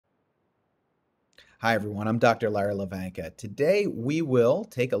Hi everyone, I'm Dr. Hlavenka. Today we will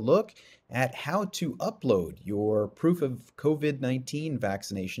take a look at how to upload your proof of COVID-19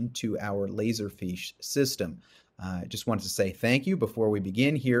 vaccination to our Laserfiche system. I just wanted to say thank you before we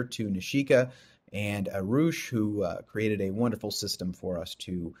begin here to Nishika and Arush, who created a wonderful system for us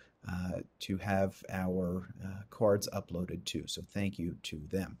to have our cards uploaded to. So thank you to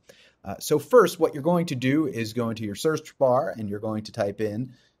them. So first, what you're going to do is go into your search bar and you're going to type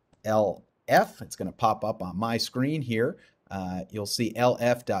in LF. It's going to pop up on my screen here. You'll see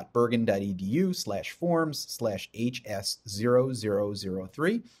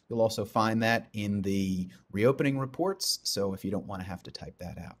lf.bergen.edu/forms/HS0003. You'll also find that in the reopening reports, so if you don't want to have to type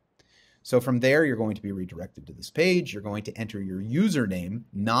that out. So from there, you're going to be redirected to this page. You're going to enter your username,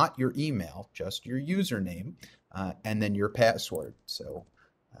 not your email, just your username, and then your password. So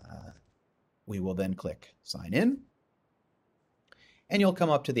we will then click sign in. And you'll come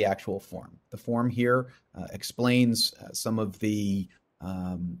up to the actual form. The form here explains some of the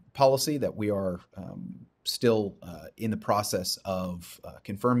policy that we are still in the process of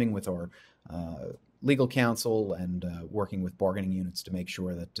confirming with our legal counsel and working with bargaining units to make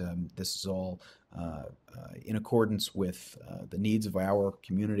sure that this is all in accordance with the needs of our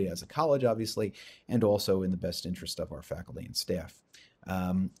community as a college, obviously, and also in the best interest of our faculty and staff.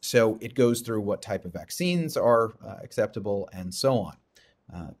 So it goes through what type of vaccines are acceptable and so on.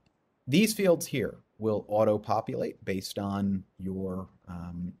 These fields here will auto-populate based on your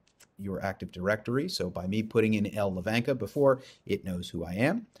Active Directory. So by me putting in Hlavenka before, it knows who I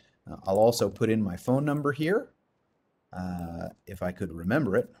am. I'll also put in my phone number here, if I could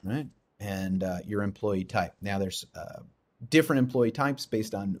remember it, right? And your employee type. Now there's different employee types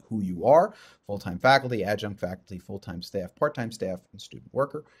based on who you are: full-time faculty, adjunct faculty, full-time staff, part-time staff, and student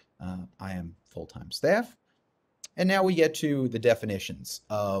worker. I am full-time staff. And now we get to the definitions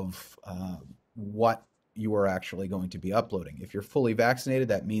of what you are actually going to be uploading. If you're fully vaccinated,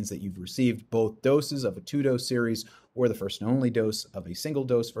 that means that you've received both doses of a 2-dose series or the first and only dose of a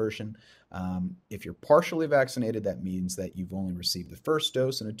single-dose version. If you're partially vaccinated, that means that you've only received the first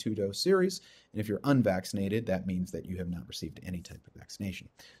dose in a 2-dose series. And if you're unvaccinated, that means that you have not received any type of vaccination.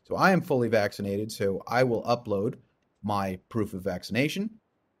 So I am fully vaccinated, so I will upload my proof of vaccination.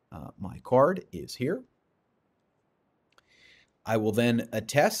 My card is here. I will then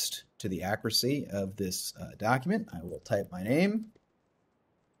attest to the accuracy of this document. I will type my name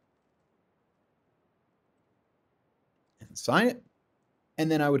and sign it, and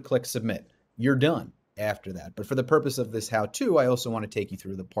then I would click submit. You're done after that. But for the purpose of this how-to, I also want to take you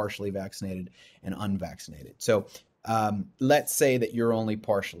through the partially vaccinated and unvaccinated. So let's say that you're only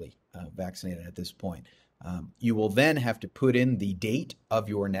partially vaccinated at this point. You will then have to put in the date of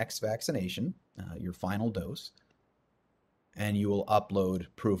your next vaccination, your final dose, and you will upload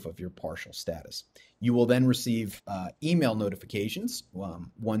proof of your partial status. You will then receive email notifications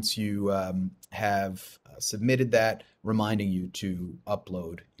once you have submitted that, reminding you to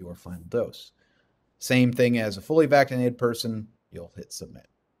upload your final dose. Same thing as a fully vaccinated person, you'll hit submit.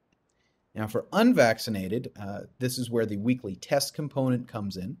 Now for unvaccinated, this is where the weekly test component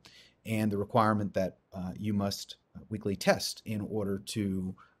comes in, and the requirement that you must weekly test in order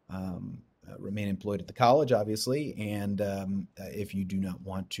to remain employed at the college, obviously, and if you do not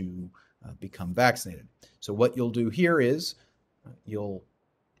want to become vaccinated. So what you'll do here is you'll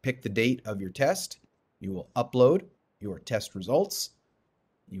pick the date of your test, you will upload your test results,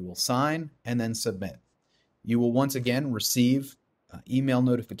 you will sign, and then submit. You will once again receive email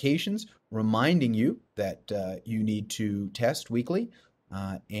notifications reminding you that you need to test weekly,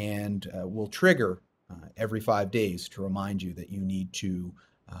 and will trigger every 5 days to remind you that you need to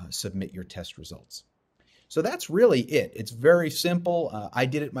submit your test results. So that's really it. It's very simple. I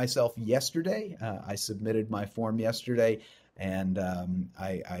did it myself yesterday. I submitted my form yesterday, and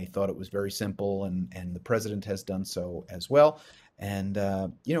I thought it was very simple, and the president has done so as well. And,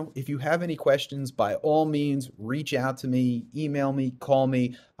 you know, if you have any questions, by all means, reach out to me, email me, call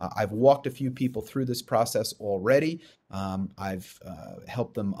me. I've walked a few people through this process already. I've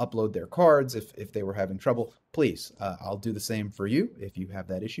helped them upload their cards if they were having trouble. Please, I'll do the same for you if you have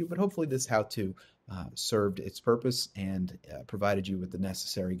that issue. But hopefully this how-to served its purpose and provided you with the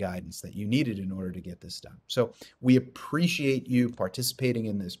necessary guidance that you needed in order to get this done. So we appreciate you participating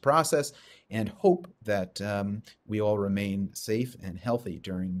in this process and hope that we all remain safe and healthy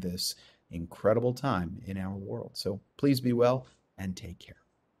during this incredible time in our world. So please be well and take care.